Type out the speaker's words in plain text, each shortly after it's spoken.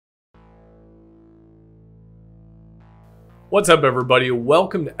What's up, everybody?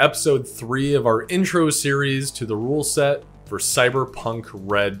 Welcome to episode 3 of our intro series to the rule set for Cyberpunk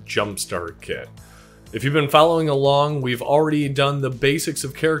Red Jumpstart Kit. If you've been following along, we've already done the basics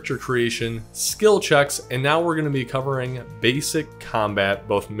of character creation, skill checks, and now we're going to be covering basic combat,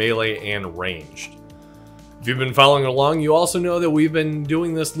 both melee and ranged. If you've been following along, you also know that we've been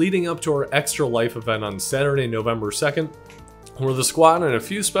doing this leading up to our Extra Life event on Saturday, November 2nd, where the squad and a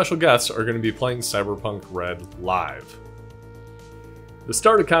few special guests are going to be playing Cyberpunk Red live. The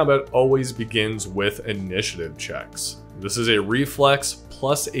start of combat always begins with initiative checks. This is a reflex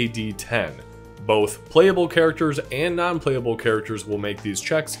plus a d10. Both playable characters and non-playable characters will make these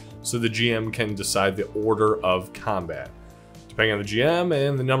checks, so the GM can decide the order of combat. Depending on the GM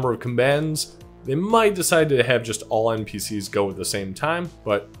and the number of combatants, they might decide to have just all NPCs go at the same time,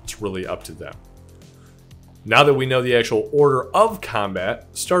 but it's really up to them. Now that we know the actual order of combat,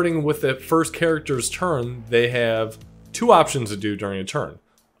 starting with the first character's turn, they have two options to do during a turn: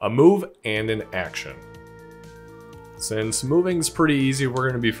 a move and an action. Since moving's pretty easy, we're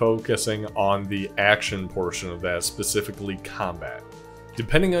going to be focusing on the action portion of that, specifically combat.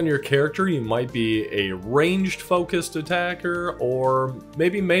 Depending on your character, you might be a ranged focused attacker or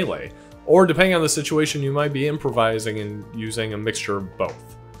maybe melee, or depending on the situation, you might be improvising and using a mixture of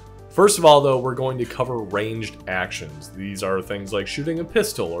both. First of all, though, we're going to cover ranged actions. These are things like shooting a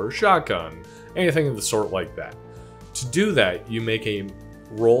pistol or a shotgun, anything of the sort like that. To do that, you make a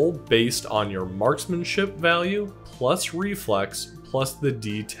roll based on your marksmanship value plus reflex plus the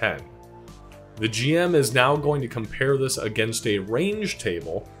d10. The GM is now going to compare this against a range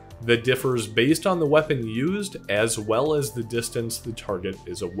table that differs based on the weapon used as well as the distance the target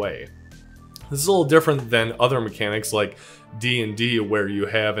is away. This is a little different than other mechanics like D&D, where you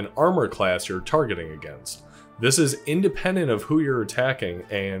have an armor class you're targeting against. This is independent of who you're attacking,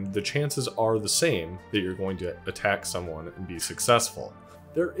 and the chances are the same that you're going to attack someone and be successful.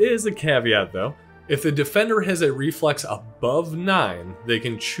 There is a caveat though. If the defender has a reflex above 9, they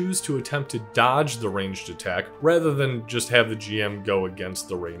can choose to attempt to dodge the ranged attack rather than just have the GM go against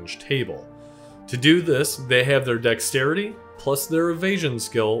the range table. To do this, they have their dexterity plus their evasion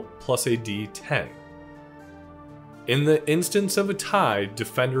skill plus a d10. In the instance of a tie,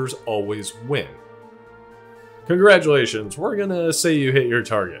 defenders always win. Congratulations, we're gonna say you hit your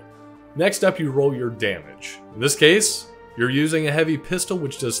target. Next up, you roll your damage. In this case, you're using a heavy pistol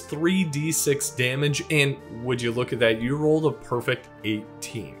which does 3d6 damage, and would you look at that, you rolled a perfect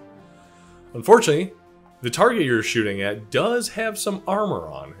 18. Unfortunately, the target you're shooting at does have some armor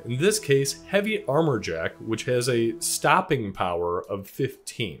on. In this case, heavy armor jack, which has a stopping power of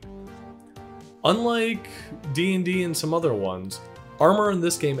 15. Unlike D&D and some other ones, armor in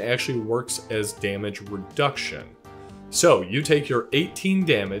this game actually works as damage reduction. So you take your 18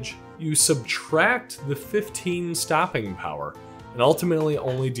 damage, you subtract the 15 stopping power, and ultimately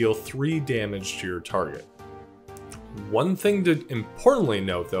only deal 3 damage to your target. One thing to importantly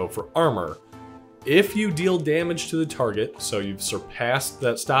note though for armor, if you deal damage to the target, so you've surpassed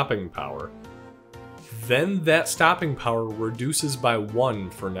that stopping power, then that stopping power reduces by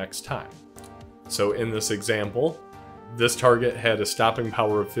 1 for next time. So in this example, this target had a stopping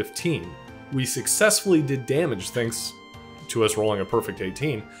power of 15. We successfully did damage thanks to us rolling a perfect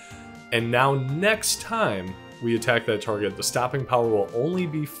 18. And now next time we attack that target, the stopping power will only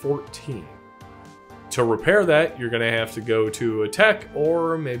be 14. To repair that, you're going to have to go to a tech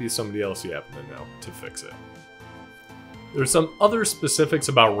or maybe somebody else you happen to know to fix it. There's some other specifics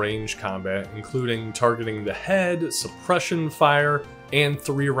about range combat, including targeting the head, suppression fire, and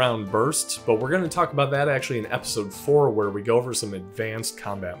 3-round bursts, but we're going to talk about that actually in episode 4, where we go over some advanced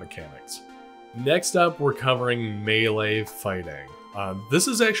combat mechanics. Next up, we're covering melee fighting. This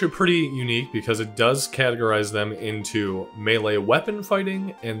is actually pretty unique because it does categorize them into melee weapon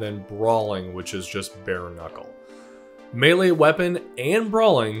fighting and then brawling, which is just bare knuckle. Melee weapon and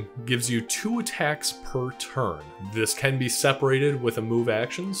brawling gives you 2 attacks per turn. This can be separated with a move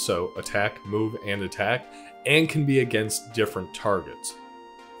action, so attack, move, and attack, and can be against different targets.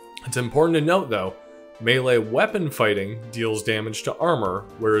 It's important to note though, melee weapon fighting deals damage to armor,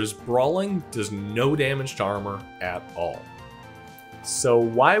 whereas brawling does no damage to armor at all. So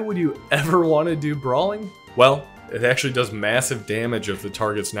why would you ever want to do brawling? Well, it actually does massive damage if the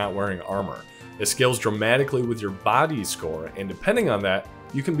target's not wearing armor. It scales dramatically with your body score, and depending on that,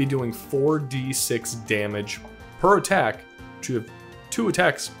 you can be doing 4d6 damage per attack to have 2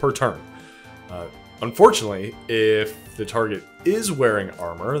 attacks per turn. Unfortunately, if the target is wearing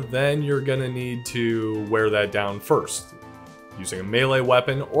armor, then you're gonna need to wear that down first, using a melee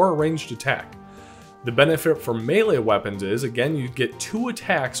weapon or a ranged attack. The benefit for melee weapons is, again, you get 2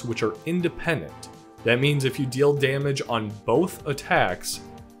 attacks which are independent. That means if you deal damage on both attacks,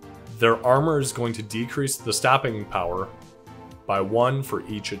 their armor is going to decrease the stopping power by 1 for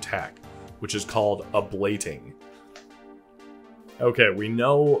each attack, which is called ablating. Okay, we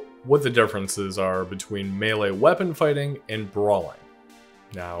know what the differences are between melee weapon fighting and brawling.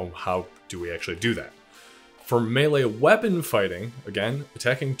 Now, how do we actually do that? For melee weapon fighting, again,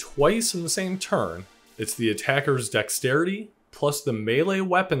 attacking twice in the same turn, it's the attacker's dexterity plus the melee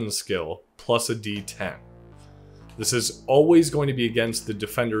weapon skill plus a d10. This is always going to be against the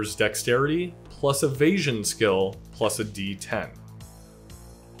defender's dexterity plus evasion skill plus a d10.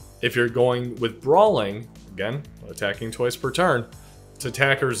 If you're going with brawling, again, attacking twice per turn, it's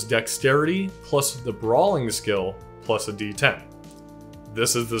attacker's dexterity plus the brawling skill plus a d10.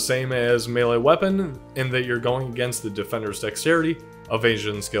 This is the same as melee weapon in that you're going against the defender's dexterity,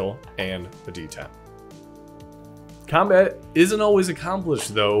 evasion skill, and a d10. Combat isn't always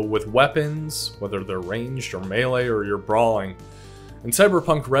accomplished though with weapons, whether they're ranged or melee or you're brawling. In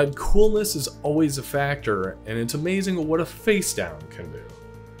Cyberpunk Red, coolness is always a factor, and it's amazing what a face down can do.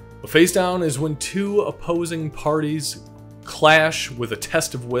 A face down is when two opposing parties clash with a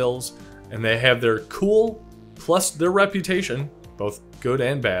test of wills, and they have their cool plus their reputation, both good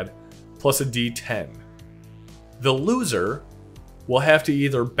and bad, plus a d10. The loser will have to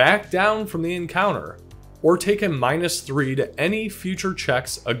either back down from the encounter or take a -3 to any future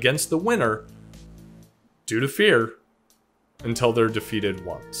checks against the winner due to fear until they're defeated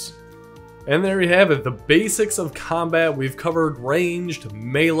once. And there you have it, the basics of combat. We've covered ranged,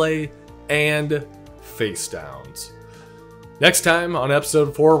 melee, and face downs. Next time on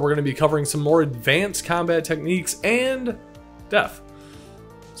episode 4, we're going to be covering some more advanced combat techniques and death.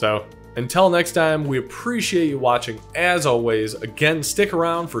 So until next time, we appreciate you watching as always. Again, stick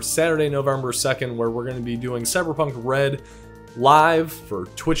around for Saturday, November 2nd, where we're going to be doing Cyberpunk Red live for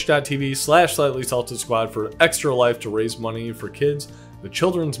twitch.tv/SlightlySaltedSquad for Extra Life to raise money for kids, the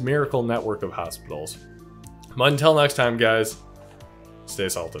Children's Miracle Network of Hospitals. But until next time, guys, stay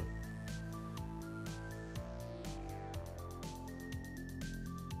salted.